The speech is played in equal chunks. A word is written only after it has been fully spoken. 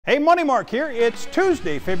Hey, Money Mark here. It's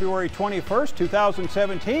Tuesday, February 21st,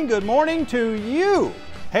 2017. Good morning to you.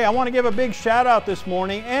 Hey, I want to give a big shout out this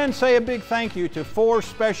morning and say a big thank you to four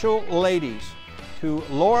special ladies. To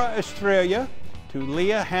Laura Estrella, to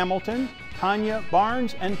Leah Hamilton, Tanya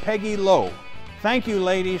Barnes, and Peggy Lowe. Thank you,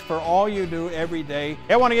 ladies, for all you do every day.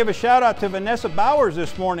 I want to give a shout out to Vanessa Bowers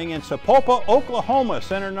this morning in Sapulpa, Oklahoma,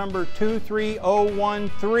 center number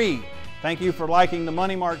 23013. Thank you for liking the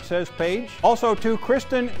Money Mark Says page. Also to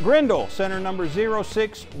Kristen Grindle, center number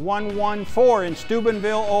 06114 in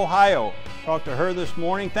Steubenville, Ohio. Talked to her this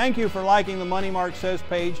morning. Thank you for liking the Money Mark Says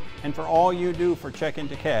page and for all you do for Check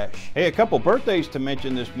Into Cash. Hey, a couple birthdays to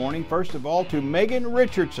mention this morning. First of all, to Megan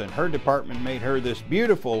Richardson. Her department made her this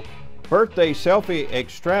beautiful birthday selfie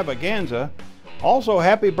extravaganza. Also,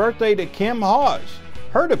 happy birthday to Kim Hawes.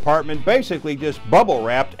 Her department basically just bubble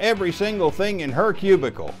wrapped every single thing in her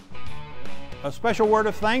cubicle. A special word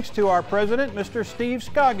of thanks to our president, Mr. Steve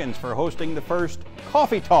Scoggins, for hosting the first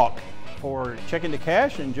Coffee Talk for Check Into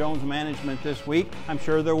Cash and Jones Management this week. I'm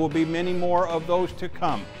sure there will be many more of those to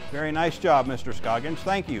come. Very nice job, Mr. Scoggins.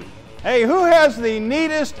 Thank you. Hey, who has the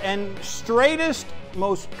neatest and straightest,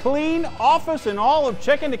 most clean office in all of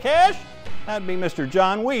Check Into Cash? That'd be Mr.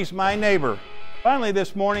 John Weiss, my neighbor. Finally,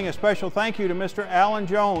 this morning, a special thank you to Mr. Alan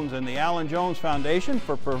Jones and the Alan Jones Foundation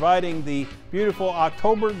for providing the beautiful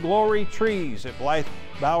October Glory trees at Blythe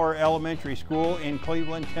Bower Elementary School in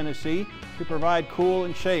Cleveland, Tennessee, to provide cool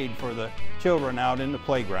and shade for the children out in the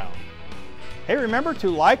playground. Hey, remember to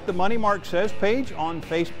like the Money Mark Says page on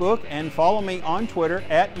Facebook and follow me on Twitter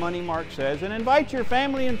at Money Mark Says, and invite your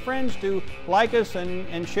family and friends to like us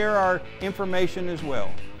and share our information as well.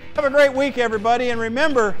 Have a great week, everybody, and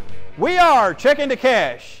remember, we are Check Into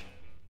Cash.